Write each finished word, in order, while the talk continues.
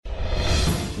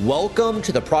Welcome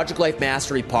to the Project Life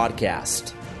Mastery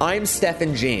Podcast. I'm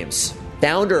Stephen James,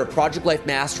 founder of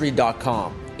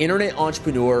ProjectLifeMastery.com, internet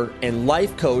entrepreneur and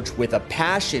life coach with a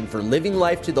passion for living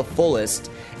life to the fullest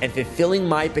and fulfilling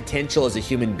my potential as a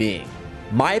human being.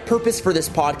 My purpose for this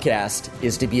podcast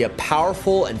is to be a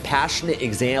powerful and passionate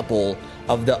example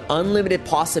of the unlimited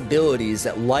possibilities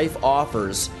that life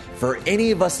offers for any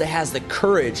of us that has the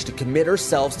courage to commit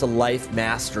ourselves to life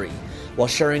mastery, while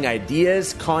sharing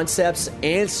ideas, concepts,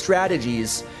 and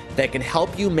strategies that can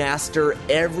help you master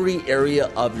every area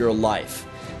of your life,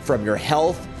 from your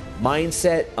health,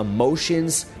 mindset,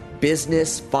 emotions,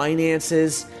 business,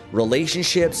 finances,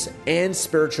 relationships, and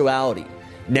spirituality.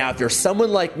 Now, if you're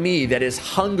someone like me that is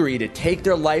hungry to take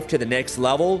their life to the next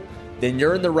level, then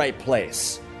you're in the right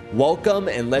place. Welcome,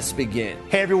 and let's begin.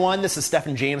 Hey everyone, this is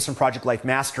Stephen James from Project Life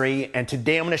Mastery, and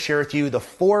today I'm going to share with you the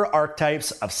 4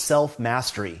 archetypes of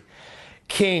self-mastery.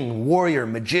 King, warrior,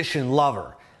 magician,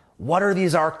 lover. What are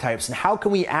these archetypes, and how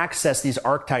can we access these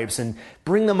archetypes and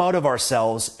bring them out of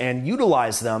ourselves and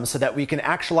utilize them so that we can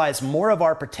actualize more of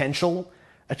our potential,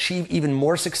 achieve even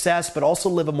more success, but also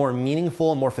live a more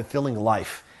meaningful and more fulfilling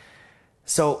life?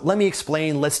 So let me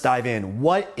explain, let's dive in.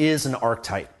 What is an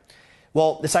archetype?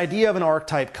 Well, this idea of an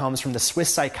archetype comes from the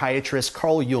Swiss psychiatrist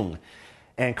Carl Jung.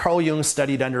 And Carl Jung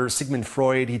studied under Sigmund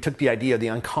Freud. He took the idea of the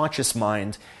unconscious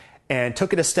mind and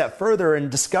took it a step further and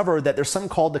discovered that there's something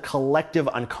called the collective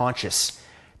unconscious.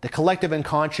 The collective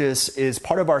unconscious is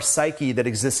part of our psyche that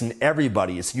exists in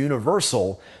everybody. It's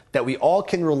universal, that we all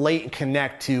can relate and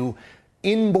connect to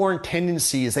inborn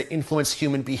tendencies that influence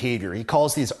human behavior. He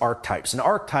calls these archetypes. An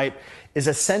archetype is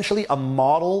essentially a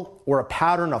model or a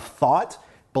pattern of thought,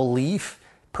 belief,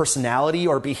 personality,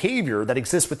 or behavior that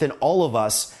exists within all of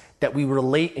us that we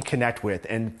relate and connect with.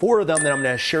 And 4 of them that I'm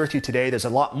going to share with you today, there's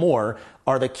a lot more,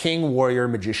 are the king, warrior,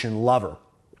 magician, lover.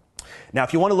 Now,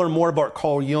 if you want to learn more about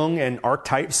Carl Jung and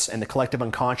archetypes and the collective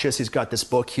unconscious, he's got this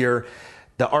book here,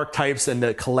 The Archetypes and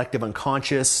the Collective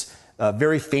Unconscious, a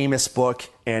very famous book,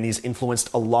 and he's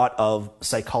influenced a lot of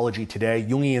psychology today,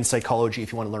 Jungian psychology,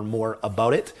 if you want to learn more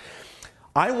about it.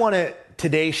 I want to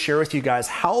today share with you guys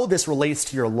how this relates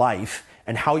to your life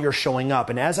and how you're showing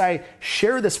up. And as I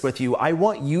share this with you, I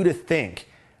want you to think,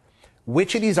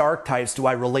 which of these archetypes do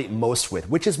I relate most with?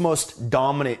 Which is most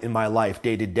dominant in my life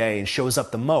day to day and shows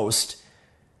up the most?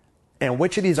 And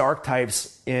which of these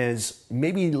archetypes is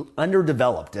maybe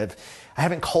underdeveloped? I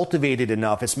haven't cultivated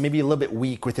enough. It's maybe a little bit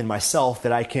weak within myself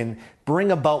that I can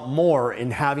bring about more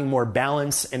in having more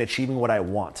balance and achieving what I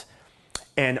want.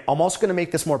 And I'm also going to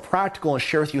make this more practical and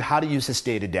share with you how to use this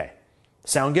day to day.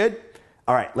 Sound good?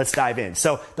 All right, let's dive in.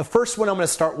 So the first one I'm going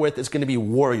to start with is going to be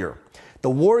warrior. The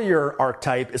warrior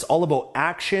archetype is all about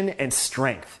action and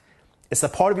strength. It's the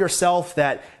part of yourself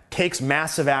that takes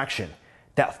massive action,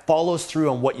 that follows through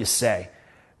on what you say.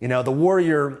 You know, the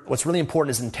warrior, what's really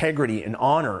important is integrity and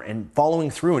honor and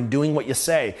following through and doing what you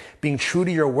say, being true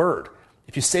to your word.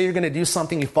 If you say you're going to do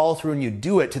something, you follow through and you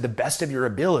do it to the best of your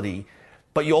ability,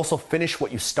 but you also finish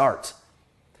what you start.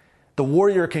 The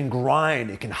warrior can grind,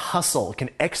 it can hustle, it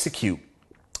can execute.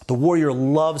 The warrior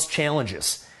loves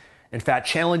challenges. In fact,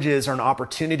 challenges are an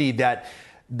opportunity that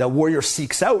the warrior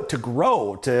seeks out to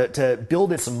grow, to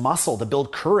build its muscle, to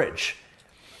build courage.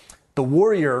 The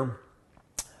warrior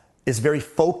is very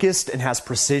focused and has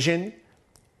precision.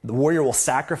 The warrior will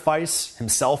sacrifice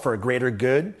himself for a greater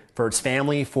good, for its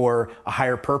family, for a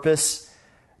higher purpose.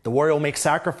 The warrior will make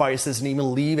sacrifices and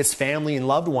even leave its family and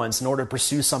loved ones in order to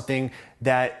pursue something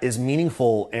that is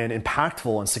meaningful and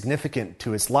impactful and significant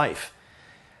to its life.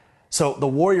 So the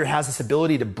warrior has this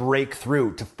ability to break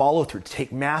through, to follow through, to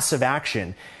take massive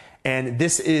action. And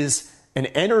this is an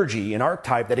energy, an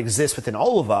archetype that exists within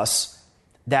all of us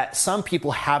that some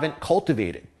people haven't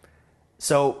cultivated.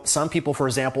 So some people, for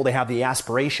example, they have the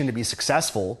aspiration to be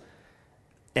successful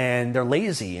and they're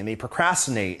lazy and they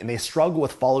procrastinate and they struggle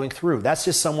with following through. That's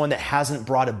just someone that hasn't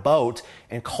brought about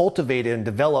and cultivated and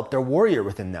developed their warrior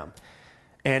within them.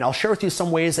 And I'll share with you some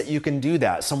ways that you can do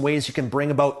that, some ways you can bring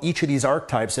about each of these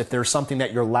archetypes if there's something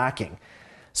that you're lacking.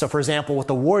 So for example, with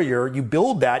the warrior, you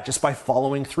build that just by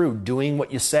following through, doing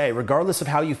what you say, regardless of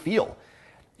how you feel.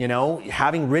 You know,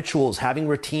 having rituals, having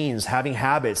routines, having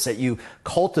habits that you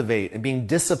cultivate and being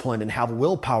disciplined and have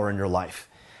willpower in your life.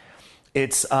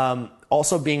 It's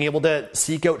also being able to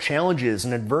seek out challenges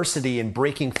and adversity and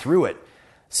breaking through it.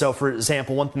 So for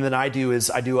example, one thing that I do is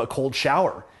I do a cold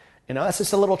shower. You know, that's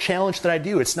just a little challenge that I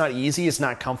do. It's not easy. It's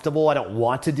not comfortable. I don't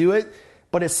want to do it,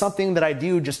 but it's something that I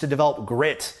do just to develop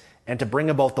grit and to bring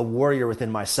about the warrior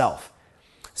within myself.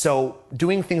 So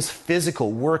doing things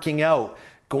physical, working out,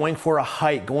 going for a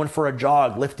hike, going for a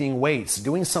jog, lifting weights,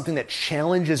 doing something that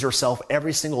challenges yourself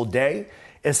every single day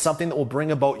is something that will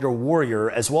bring about your warrior,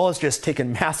 as well as just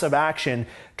taking massive action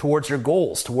towards your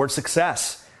goals, towards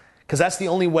success. Because that's the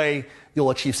only way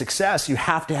you'll achieve success. You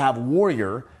have to have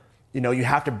warrior. You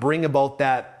have to bring about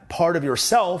that part of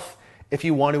yourself if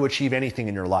you want to achieve anything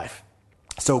in your life.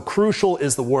 So crucial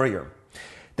is the warrior.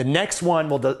 The next one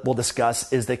we'll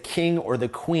discuss is the king or the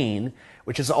queen,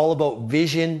 which is all about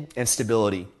vision and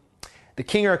stability. The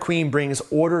king or queen brings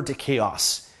order to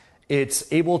chaos.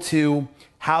 It's able to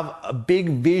have a big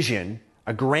vision,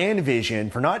 a grand vision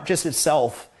for not just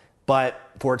itself, but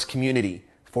for its community,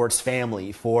 for its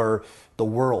family, for the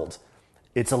world.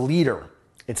 It's a leader.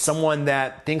 It's someone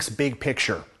that thinks big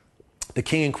picture. The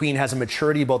king and queen has a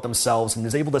maturity about themselves and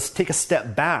is able to take a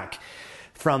step back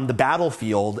from the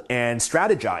battlefield and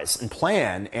strategize and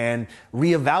plan and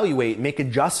reevaluate, make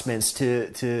adjustments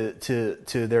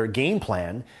to their game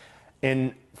plan,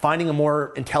 and finding a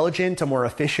more intelligent, a more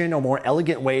efficient, a more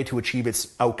elegant way to achieve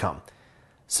its outcome.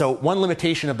 So one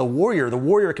limitation of the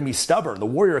warrior can be stubborn. The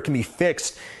warrior can be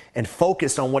fixed and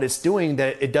focused on what it's doing,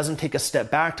 that it doesn't take a step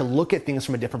back to look at things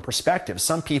from a different perspective.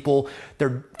 Some people,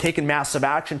 they're taking massive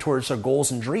action towards their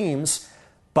goals and dreams,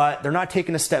 but they're not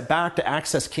taking a step back to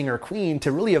access king or queen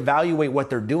to really evaluate what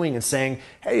they're doing and saying,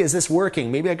 hey, is this working?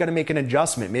 Maybe I got to make an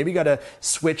adjustment. Maybe I got to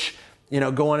switch,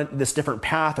 go on this different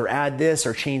path or add this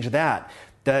or change that.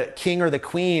 The king or the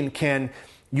queen can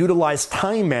utilize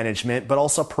time management, but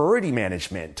also priority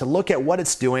management to look at what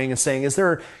it's doing and saying,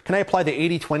 can I apply the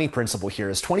 80-20 principle here?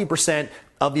 Is 20%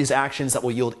 of these actions that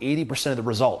will yield 80% of the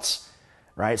results,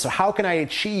 right? So how can I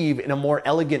achieve in a more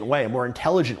elegant way, a more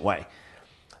intelligent way?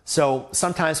 So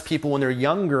sometimes people, when they're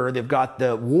younger, they've got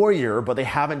the warrior, but they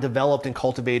haven't developed and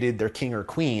cultivated their king or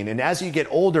queen. And as you get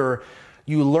older,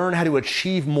 you learn how to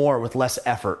achieve more with less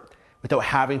effort, without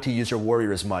having to use your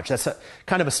warrior as much. That's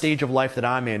kind of a stage of life that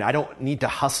I'm in. I don't need to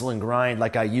hustle and grind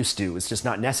like I used to. It's just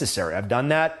not necessary. I've done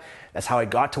that. That's how I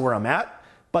got to where I'm at.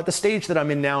 But the stage that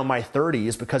I'm in now in my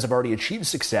 30s, because I've already achieved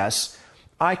success,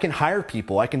 I can hire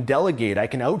people, I can delegate, I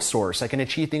can outsource, I can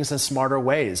achieve things in smarter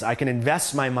ways. I can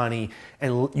invest my money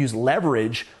and use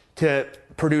leverage to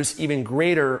produce even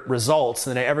greater results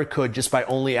than I ever could just by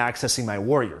only accessing my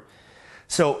warrior.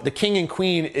 So the king and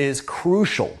queen is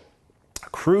crucial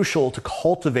to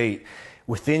cultivate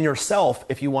within yourself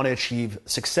if you want to achieve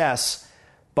success,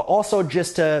 but also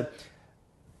just to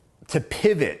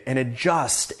pivot and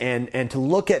adjust and to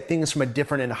look at things from a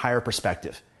different and higher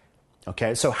perspective.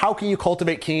 Okay, so how can you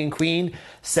cultivate king and queen?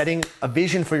 Setting a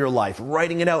vision for your life,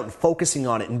 writing it out and focusing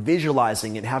on it and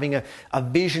visualizing it, having a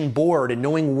vision board and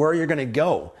knowing where you're going to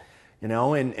go,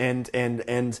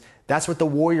 and that's what the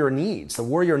warrior needs. The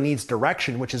warrior needs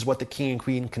direction, which is what the king and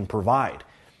queen can provide.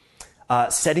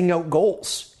 Setting out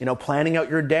goals, planning out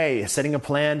your day, setting a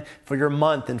plan for your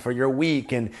month and for your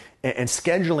week, and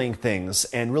scheduling things,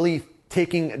 and really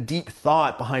taking a deep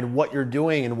thought behind what you're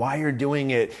doing and why you're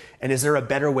doing it, and is there a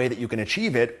better way that you can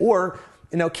achieve it? Or,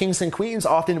 kings and queens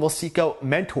often will seek out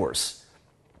mentors,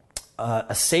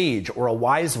 a sage or a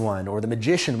wise one, or the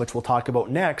magician, which we'll talk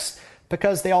about next,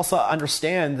 because they also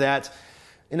understand that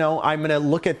I'm going to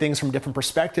look at things from different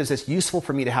perspectives. It's useful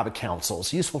for me to have a counsel.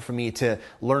 It's useful for me to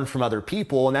learn from other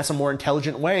people, and that's a more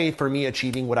intelligent way for me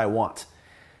achieving what I want.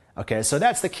 Okay, so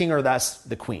that's the king or that's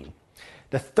the queen.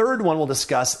 The third one we'll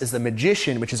discuss is the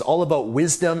magician, which is all about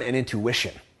wisdom and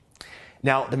intuition.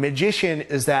 Now, the magician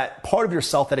is that part of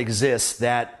yourself that exists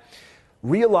that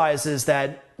realizes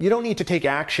that you don't need to take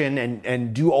action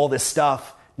and do all this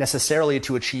stuff necessarily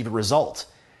to achieve a result.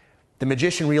 The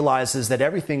magician realizes that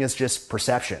everything is just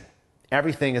perception.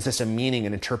 Everything is just a meaning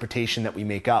and interpretation that we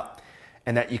make up,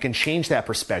 and that you can change that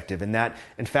perspective, and that,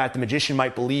 in fact, the magician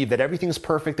might believe that everything's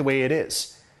perfect the way it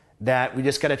is, that we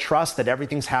just got to trust that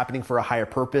everything's happening for a higher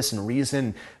purpose and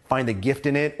reason, find the gift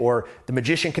in it. Or the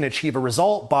magician can achieve a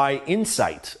result by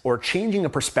insight, or changing a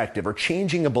perspective, or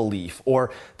changing a belief,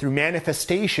 or through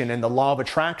manifestation and the law of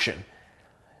attraction.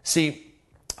 See,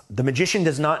 the magician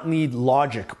does not need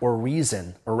logic or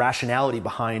reason or rationality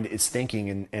behind its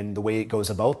thinking and the way it goes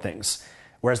about things.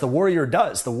 Whereas the warrior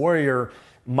does. The warrior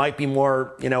might be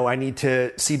more, I need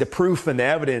to see the proof and the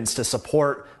evidence to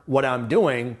support what I'm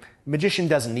doing. Magician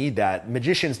doesn't need that.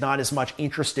 Magician's not as much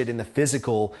interested in the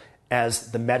physical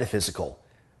as the metaphysical.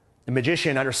 The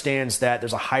magician understands that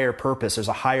there's a higher purpose,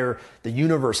 the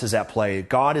universe is at play,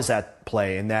 God is at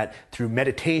play, and that through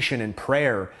meditation and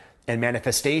prayer and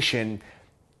manifestation,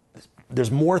 there's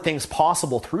more things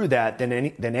possible through that than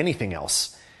anything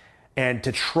else. And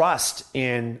to trust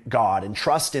in God and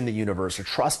trust in the universe, or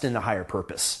trust in the higher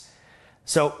purpose.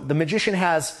 So the magician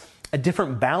has a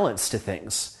different balance to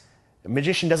things. A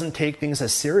magician doesn't take things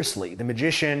as seriously. The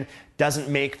magician doesn't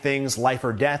make things life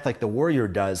or death like the warrior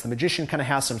does. The magician kind of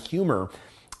has some humor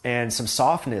and some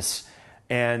softness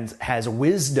and has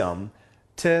wisdom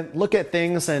to look at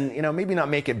things and, maybe not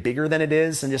make it bigger than it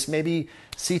is and just maybe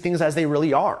see things as they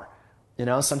really are.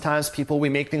 Sometimes we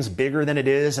make things bigger than it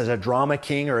is as a drama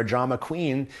king or a drama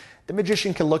queen. The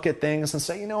magician can look at things and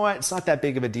say, you know what, it's not that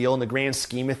big of a deal in the grand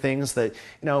scheme of things that,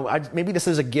 maybe this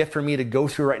is a gift for me to go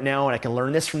through right now and I can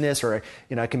learn this from this, or,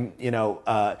 I can,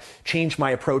 change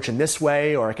my approach in this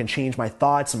way, or I can change my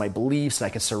thoughts and my beliefs and I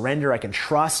can surrender, I can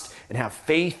trust and have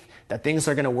faith that things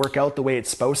are going to work out the way it's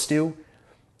supposed to.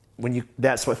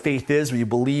 That's what faith is, where you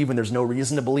believe when there's no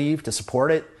reason to believe, to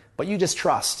support it, but you just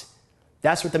trust.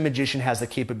 That's what the magician has the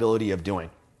capability of doing.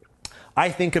 I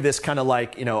think of this kind of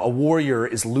like, a warrior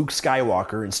is Luke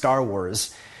Skywalker in Star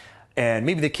Wars, and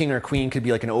maybe the king or queen could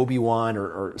be like an Obi-Wan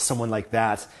or someone like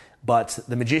that, but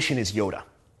the magician is Yoda.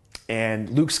 And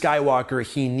Luke Skywalker,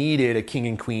 he needed a king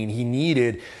and queen. He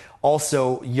needed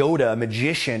also Yoda, a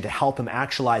magician, to help him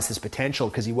actualize his potential,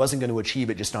 because he wasn't going to achieve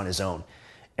it just on his own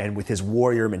and with his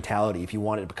warrior mentality if he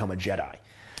wanted to become a Jedi.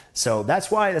 So that's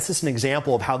just an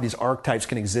example of how these archetypes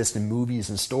can exist in movies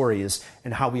and stories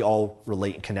and how we all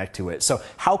relate and connect to it. So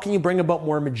how can you bring about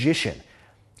more magician?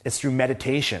 It's through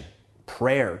meditation,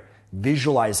 prayer,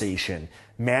 visualization,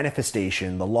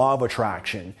 manifestation, the law of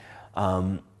attraction.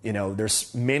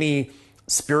 There's many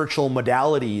spiritual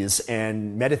modalities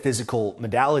and metaphysical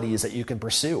modalities that you can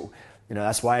pursue.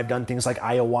 That's why I've done things like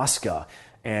ayahuasca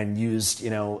and used,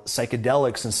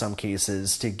 psychedelics in some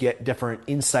cases to get different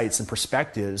insights and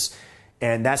perspectives.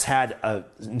 And that's had,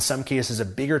 in some cases, a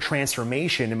bigger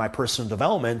transformation in my personal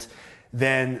development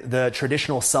than the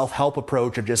traditional self-help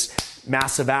approach of just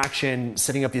massive action,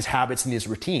 setting up these habits and these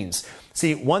routines.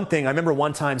 See, one thing, I remember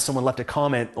one time someone left a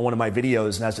comment on one of my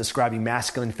videos and I was describing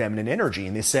masculine, feminine energy,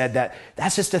 and they said that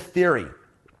that's just a theory.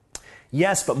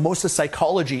 Yes, but most of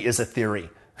psychology is a theory.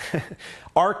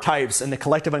 Archetypes and the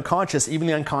collective unconscious, even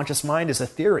the unconscious mind, is a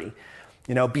theory.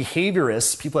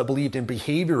 Behaviorists, people that believed in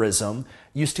behaviorism,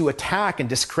 used to attack and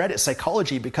discredit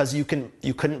psychology because you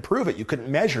couldn't prove it, you couldn't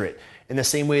measure it in the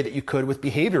same way that you could with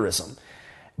behaviorism.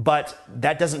 But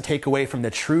that doesn't take away from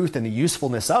the truth and the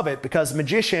usefulness of it, because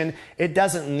magician, it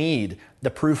doesn't need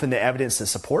the proof and the evidence to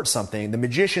support something. The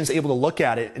magician's able to look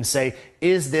at it and say,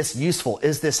 is this useful?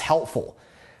 Is this helpful?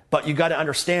 But you got to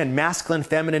understand, masculine,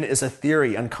 feminine is a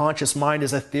theory. Unconscious mind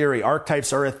is a theory.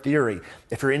 Archetypes are a theory.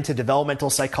 If you're into developmental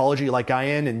psychology like I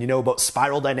am and you know about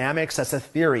spiral dynamics, that's a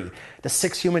theory. The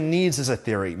 6 human needs is a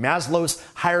theory. Maslow's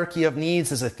hierarchy of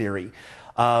needs is a theory.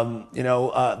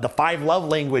 The 5 love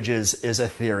languages is a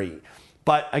theory.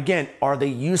 But again, are they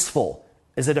useful?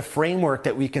 Is it a framework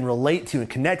that we can relate to and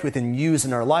connect with and use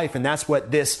in our life? And that's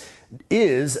what this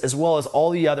is, as well as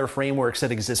all the other frameworks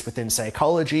that exist within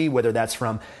psychology, whether that's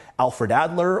from Alfred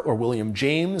Adler or William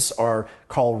James or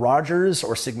Carl Rogers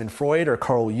or Sigmund Freud or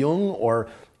Carl Jung or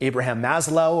Abraham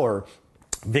Maslow or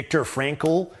Viktor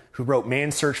Frankl, who wrote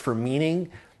Man's Search for Meaning.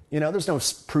 There's no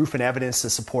proof and evidence to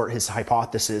support his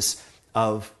hypothesis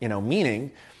of,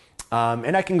 meaning.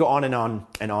 And I can go on and on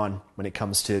and on when it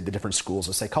comes to the different schools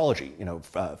of psychology.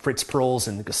 Fritz Perls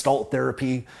and Gestalt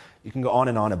therapy. You can go on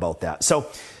and on about that. So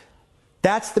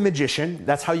that's the magician.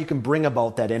 That's how you can bring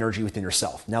about that energy within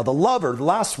yourself. Now, the lover, the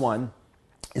last one,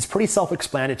 is pretty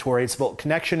self-explanatory. It's about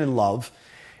connection and love.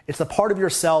 It's the part of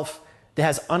yourself that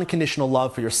has unconditional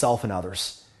love for yourself and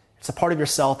others. It's a part of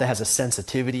yourself that has a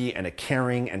sensitivity and a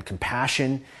caring and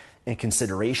compassion and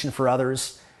consideration for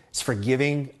others. It's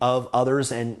forgiving of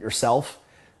others and yourself.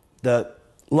 The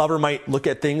lover might look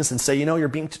at things and say, you're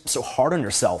being so hard on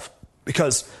yourself.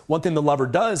 Because one thing the lover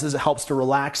does is it helps to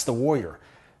relax the warrior.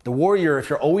 The warrior, if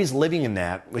you're always living in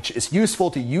that, which is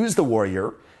useful to use the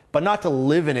warrior, but not to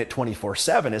live in it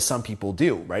 24/7 as some people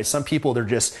do, right? Some people, they're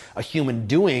just a human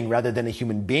doing rather than a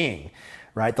human being,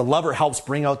 right? The lover helps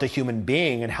bring out the human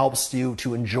being and helps you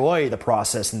to enjoy the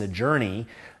process and the journey.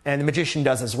 And the magician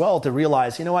does as well, to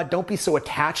realize, don't be so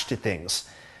attached to things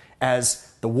as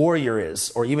the warrior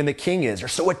is, or even the king is. You're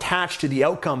so attached to the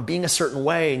outcome being a certain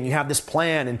way, and you have this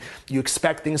plan, and you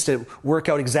expect things to work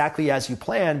out exactly as you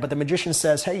plan. But the magician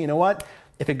says, hey, you know what?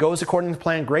 If it goes according to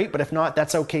plan, great. But if not,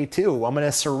 that's okay too. I'm going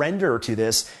to surrender to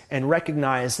this and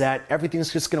recognize that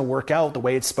everything's just going to work out the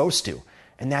way it's supposed to.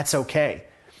 And that's okay.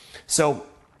 So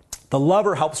the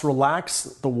lover helps relax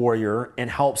the warrior and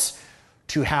helps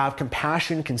to have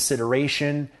compassion,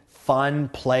 consideration, fun,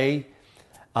 play.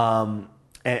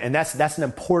 And that's an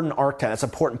important archetype. That's an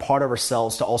important part of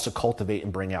ourselves to also cultivate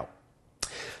and bring out.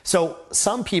 So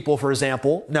some people, for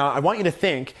example, now I want you to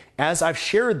think, as I've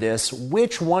shared this,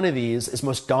 which one of these is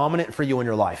most dominant for you in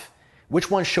your life? Which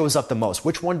one shows up the most?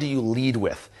 Which one do you lead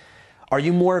with? Are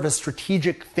you more of a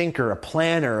strategic thinker, a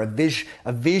planner,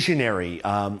 a visionary,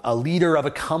 a leader of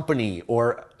a company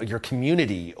or your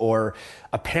community, or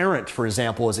a parent, for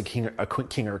example, as a king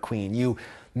or a queen? You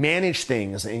manage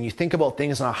things and you think about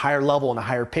things on a higher level, in a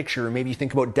higher picture. Maybe you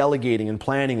think about delegating and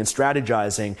planning and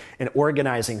strategizing and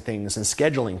organizing things and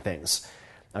scheduling things.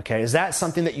 Okay, is that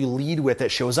something that you lead with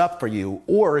that shows up for you?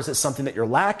 Or is it something that you're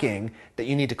lacking that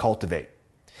you need to cultivate?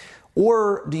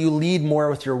 Or do you lead more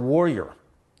with your warrior?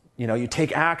 You know, you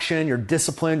take action, you're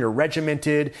disciplined, you're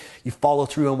regimented, you follow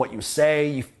through on what you say,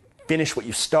 you finish what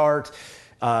you start,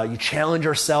 you challenge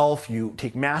yourself, you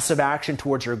take massive action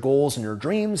towards your goals and your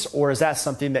dreams? Or is that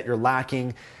something that you're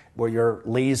lacking, where you're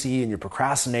lazy and you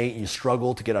procrastinate and you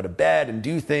struggle to get out of bed and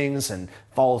do things and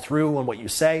follow through on what you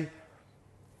say?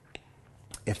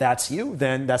 If that's you,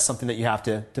 then that's something that you have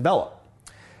to develop.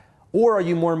 Or are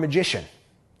you more a magician?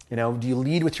 You know, do you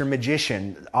lead with your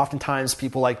magician? Oftentimes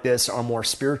people like this are more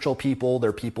spiritual people.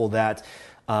 They're people that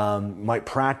might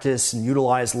practice and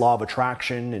utilize law of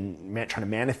attraction and try to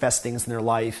manifest things in their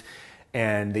life.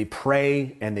 And they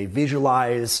pray and they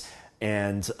visualize,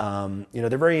 and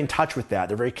they're very in touch with that.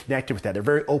 They're very connected with that. They're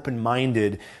very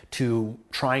open-minded to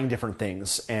trying different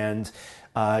things and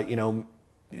trying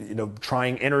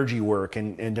energy work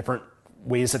and different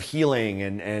ways of healing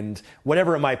and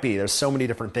whatever it might be. There's so many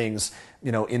different things,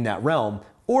 in that realm.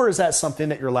 Or is that something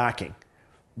that you're lacking,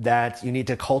 that you need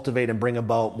to cultivate and bring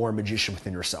about more magician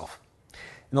within yourself?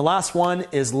 And the last one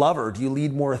is lover. Do you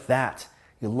lead more with that?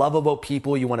 You love about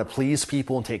people, you want to please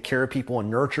people and take care of people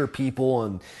and nurture people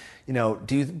and,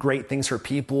 do great things for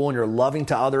people, and you're loving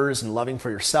to others and loving for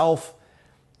yourself?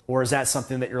 Or is that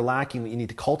something that you're lacking that you need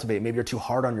to cultivate? Maybe you're too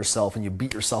hard on yourself and you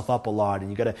beat yourself up a lot, and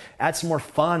you got to add some more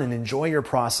fun and enjoy your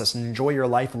process and enjoy your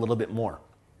life a little bit more.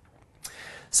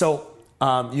 So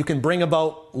you can bring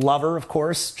about lover, of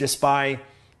course, just by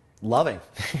loving,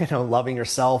 loving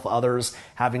yourself, others,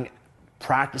 having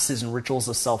practices and rituals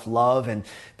of self-love and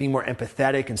being more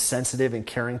empathetic and sensitive and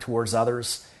caring towards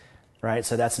others, right?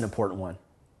 So that's an important one.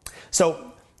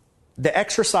 So the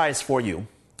exercise for you: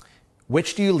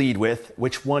 which do you lead with?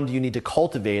 Which one do you need to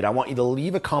cultivate? I want you to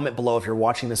leave a comment below if you're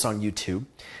watching this on YouTube.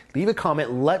 Leave a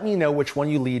comment. Let me know which one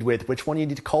you lead with, which one you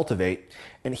need to cultivate.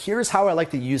 And here's how I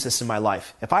like to use this in my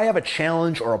life. If I have a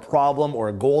challenge or a problem or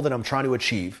a goal that I'm trying to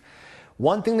achieve,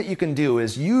 one thing that you can do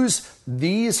is use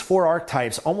these 4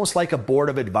 archetypes almost like a board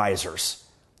of advisors.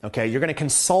 Okay, you're going to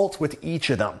consult with each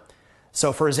of them.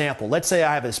 So for example, let's say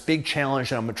I have this big challenge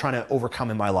that I'm trying to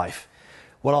overcome in my life.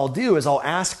 What I'll do is I'll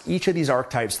ask each of these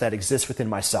archetypes that exist within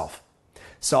myself.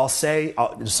 So I'll say,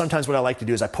 sometimes what I like to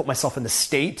do is I put myself in the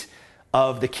state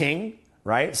of the king,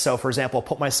 right? So for example, I'll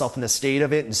put myself in the state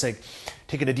of it and say,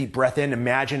 taking a deep breath in,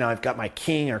 imagine I've got my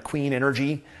king or queen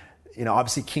energy.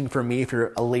 Obviously king for me. If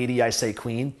you're a lady, I say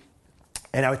queen.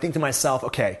 And I would think to myself,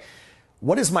 okay,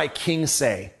 what does my king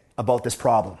say about this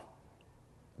problem?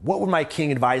 What would my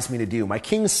king advise me to do? My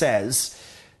king says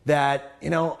that,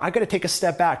 I got to take a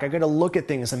step back. I got to look at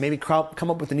things and maybe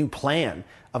come up with a new plan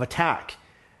of attack.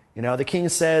 The king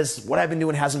says, what I've been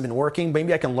doing hasn't been working.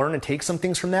 Maybe I can learn and take some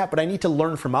things from that, but I need to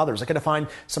learn from others. I got to find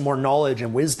some more knowledge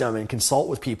and wisdom and consult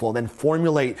with people and then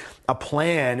formulate a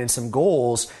plan and some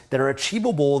goals that are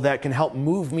achievable that can help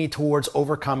move me towards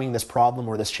overcoming this problem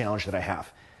or this challenge that I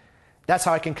have. That's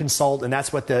how I can consult, and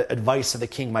that's what the advice of the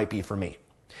king might be for me.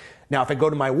 Now, if I go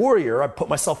to my warrior, I put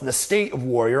myself in the state of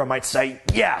warrior, I might say,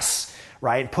 yes,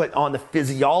 right? Put on the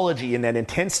physiology and that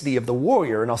intensity of the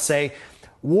warrior. And I'll say,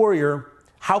 warrior,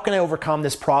 how can I overcome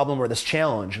this problem or this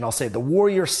challenge? And I'll say, the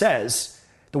warrior says,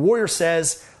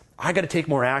 I got to take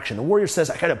more action. The warrior says,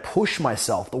 I got to push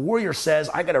myself. The warrior says,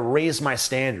 I got to raise my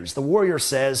standards. The warrior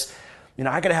says,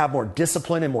 I got to have more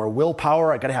discipline and more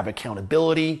willpower. I got to have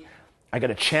accountability. I got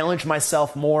to challenge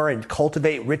myself more and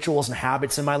cultivate rituals and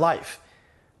habits in my life.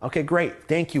 Okay, great.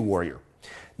 Thank you, warrior.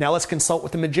 Now let's consult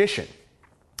with the magician.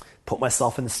 Put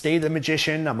myself in the state of the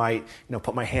magician. I might,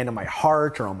 put my hand on my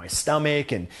heart or on my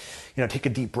stomach and, take a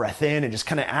deep breath in and just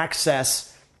kind of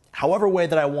access however way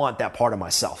that I want that part of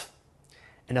myself.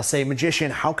 And I'll say,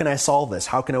 magician, how can I solve this?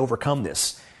 How can I overcome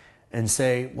this? And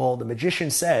say, well, the magician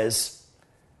says,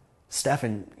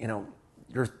 Stefan,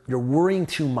 you're worrying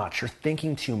too much. You're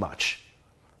thinking too much.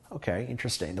 Okay,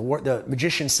 interesting. The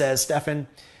magician says, Stefan,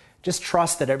 just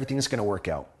trust that everything's going to work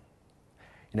out.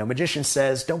 Magician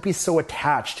says, don't be so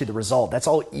attached to the result. That's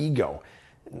all ego.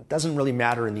 It doesn't really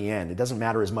matter in the end. It doesn't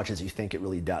matter as much as you think it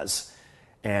really does.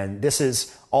 And this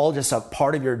is all just a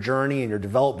part of your journey and your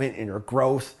development and your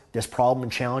growth, this problem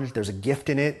and challenge. There's a gift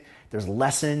in it. There's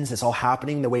lessons. It's all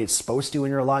happening the way it's supposed to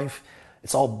in your life.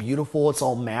 It's all beautiful. It's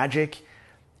all magic.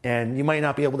 And you might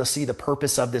not be able to see the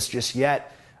purpose of this just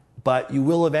yet, but you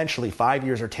will eventually, 5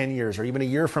 years or 10 years or even a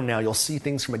year from now, you'll see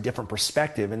things from a different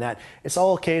perspective, and that it's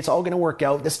all okay, it's all going to work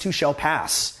out, this too shall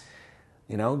pass.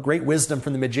 Great wisdom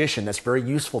from the magician that's very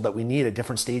useful that we need at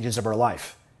different stages of our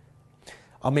life.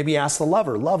 I'll maybe ask the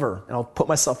lover, and I'll put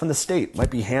myself in the state. Might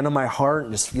be hand on my heart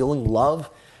and just feeling love.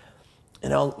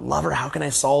 Lover, how can I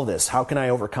solve this? How can I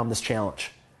overcome this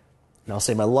challenge? And I'll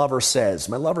say, my lover says,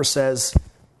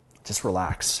 just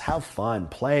relax, have fun,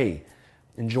 play,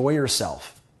 enjoy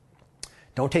yourself.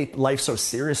 Don't take life so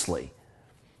seriously.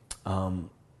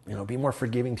 Be more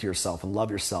forgiving to yourself and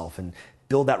love yourself and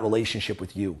build that relationship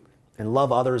with you and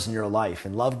love others in your life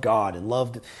and love God and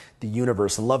love the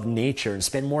universe and love nature and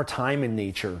spend more time in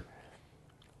nature.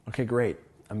 Okay, great.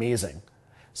 Amazing.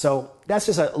 So that's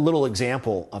just a little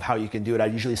example of how you can do it. I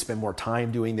usually spend more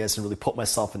time doing this and really put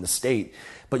myself in the state,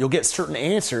 but you'll get certain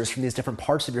answers from these different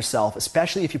parts of yourself,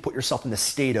 especially if you put yourself in the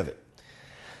state of it.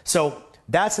 So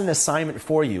that's an assignment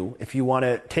for you if you want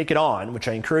to take it on, which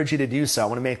I encourage you to do so. I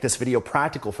want to make this video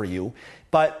practical for you,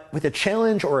 but with a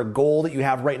challenge or a goal that you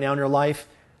have right now in your life,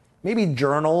 maybe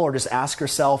journal or just ask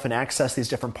yourself and access these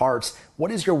different parts.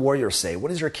 What does your warrior say? What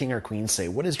does your king or queen say?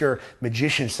 What does your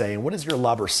magician say? And what does your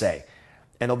lover say?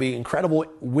 And there'll be incredible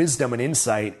wisdom and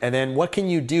insight. And then what can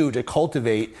you do to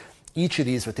cultivate each of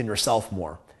these within yourself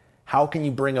more? How can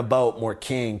you bring about more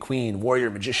king, queen, warrior,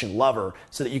 magician, lover,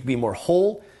 so that you can be more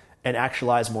whole and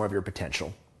actualize more of your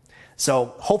potential?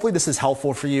 So hopefully this is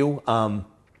helpful for you.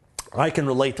 I can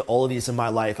relate to all of these in my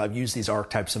life. I've used these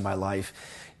archetypes in my life.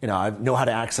 I know how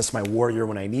to access my warrior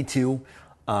when I need to,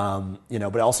 but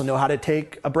I also know how to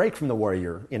take a break from the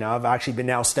warrior. I've actually been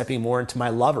now stepping more into my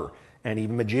lover and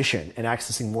even magician and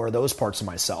accessing more of those parts of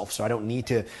myself. So I don't need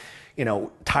to,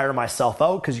 tire myself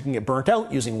out, because you can get burnt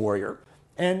out using warrior.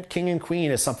 And king and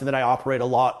queen is something that I operate a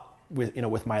lot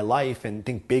with my life and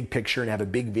think big picture and have a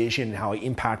big vision and how I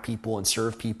impact people and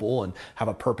serve people and have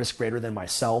a purpose greater than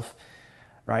myself.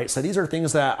 Right? So these are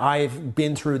things that I've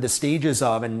been through the stages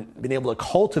of and been able to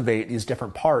cultivate these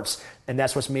different parts. And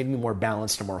that's what's made me more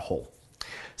balanced and more whole.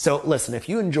 So listen, if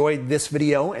you enjoyed this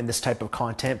video and this type of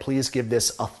content, please give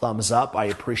this a thumbs up. I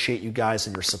appreciate you guys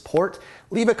and your support.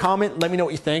 Leave a comment. Let me know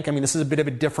what you think. This is a bit of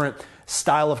a different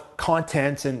style of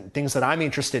content and things that I'm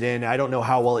interested in. I don't know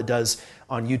how well it does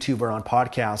on YouTube or on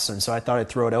podcasts. And so I thought I'd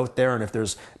throw it out there. And if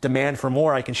there's demand for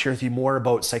more, I can share with you more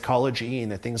about psychology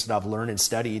and the things that I've learned and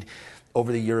studied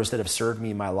over the years that have served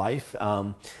me in my life.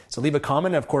 So leave a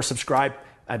comment. And of course, subscribe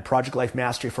at Project Life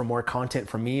Mastery for more content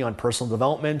from me on personal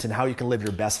development and how you can live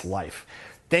your best life.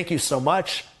 Thank you so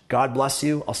much. God bless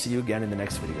you. I'll see you again in the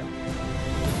next video.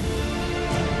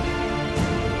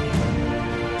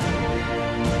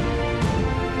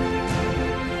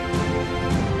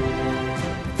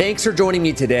 Thanks for joining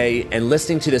me today and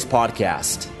listening to this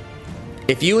podcast.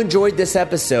 If you enjoyed this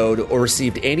episode or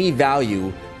received any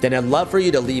value, then I'd love for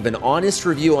you to leave an honest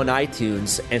review on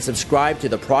iTunes and subscribe to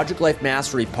the Project Life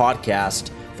Mastery podcast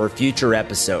for future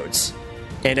episodes.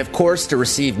 And of course, to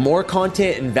receive more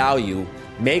content and value,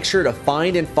 make sure to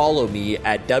find and follow me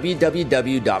at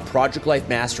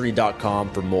www.projectlifemastery.com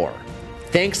for more.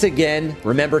 Thanks again.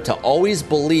 Remember to always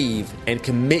believe and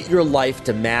commit your life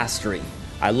to mastery.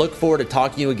 I look forward to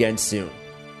talking to you again soon.